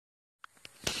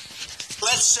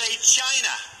Let's say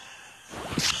China.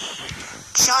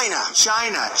 China,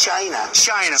 China, China,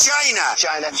 China, China,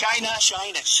 China, China,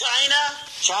 China, China,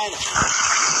 China.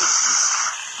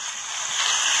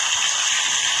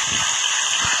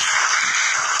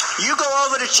 You go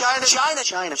over to China, China,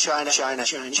 China, China, China,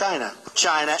 China, China,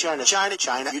 China, China, China,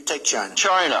 China. You take China.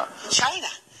 China. China.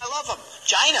 I love them.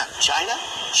 China, China,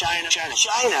 China, China,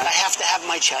 China. I have to have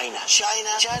my China. China,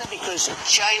 China, because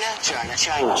China, China,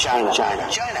 China, China,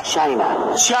 China, China,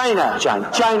 China, China, China,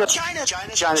 China, China, China,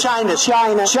 China, China,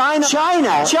 China, China,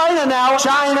 China, China now,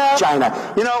 China,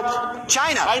 China. You know,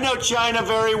 China. I know China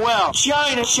very well.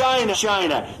 China, China,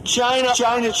 China, China,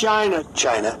 China, China,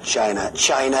 China, China,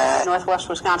 China. Northwest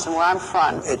Wisconsin, where I'm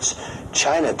from. It's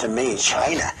China to me.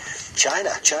 China.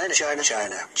 China, China, China,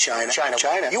 China, China, China,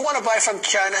 China. You want to buy from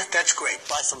China? That's great.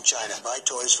 Buy from China. Buy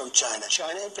toys from China.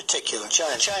 China in particular.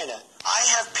 China, China. I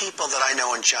have people that I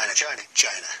know in China. China,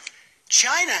 China.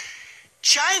 China,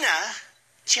 China,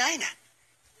 China.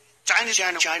 China,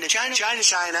 China, China, China, China,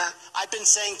 China. I've been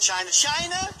saying China,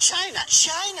 China, China,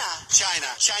 China, China,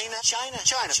 China, China, China,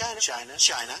 China, China,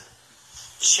 China,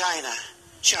 China,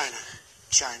 China,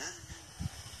 China,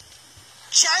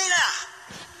 China.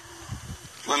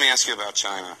 Let me ask you about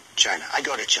China. China. I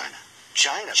go to China.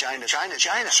 China, China, China,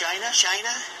 China, China, China,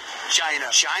 China,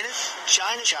 China,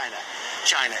 China, China,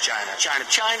 China, China, China,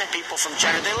 China. People from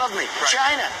China, they love me.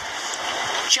 China,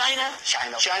 China,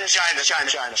 China, China, China, China,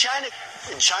 China, China.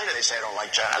 In China, they say I don't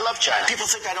like China. I love China. People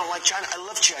think I don't like China. I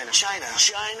love China. China.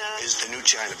 China is the new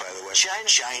China, by the way. China,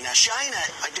 China, China.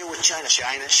 I deal with China.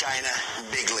 China, China,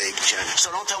 big league China. So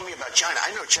don't tell me about China.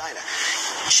 I know China.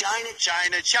 China,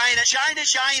 China, China, China,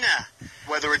 China.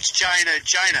 Whether it's China,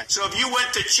 China. So if you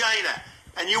went to China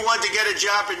and you wanted to get a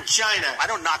job in China, I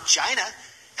don't knock China.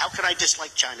 How could I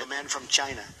dislike China? Man from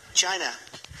China. China.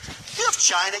 You have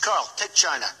China. Carl, take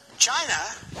China. China.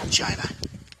 China.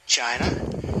 China.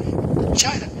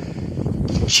 China.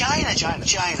 China, China, China,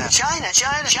 China, China,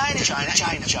 China, China, China,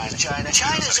 China, China.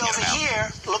 China's over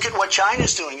here. Look at what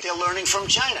China's doing. They're learning from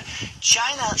China.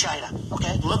 China, China.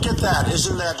 Okay. look at that.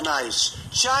 Isn't that nice?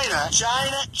 China,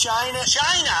 China, China,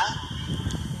 China.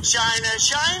 China,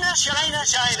 China, China,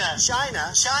 China,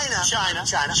 China, China, China,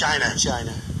 China, China,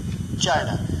 China,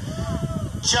 China,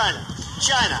 China,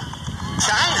 China,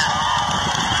 China.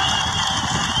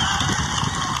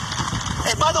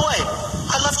 Hey, by the way,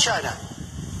 I love China.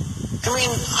 I mean,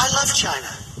 I love China.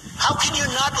 How can you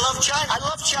not love China? I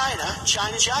love China.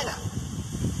 China, China.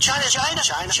 China, China,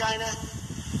 China, China.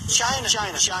 China,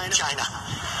 China, China, China.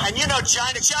 And you know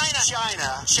China, China, China,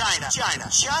 China, China,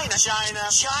 China, China,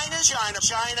 China, China,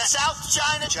 China, South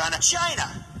China, China, China.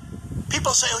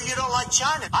 People say, oh, you don't like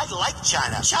China. I like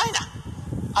China. China.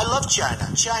 I love China.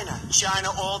 China. China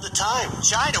all the time.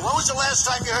 China. When was the last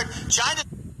time you heard China?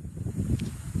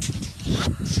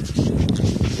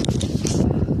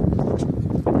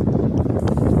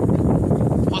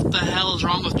 What the hell is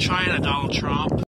wrong with China, Donald Trump?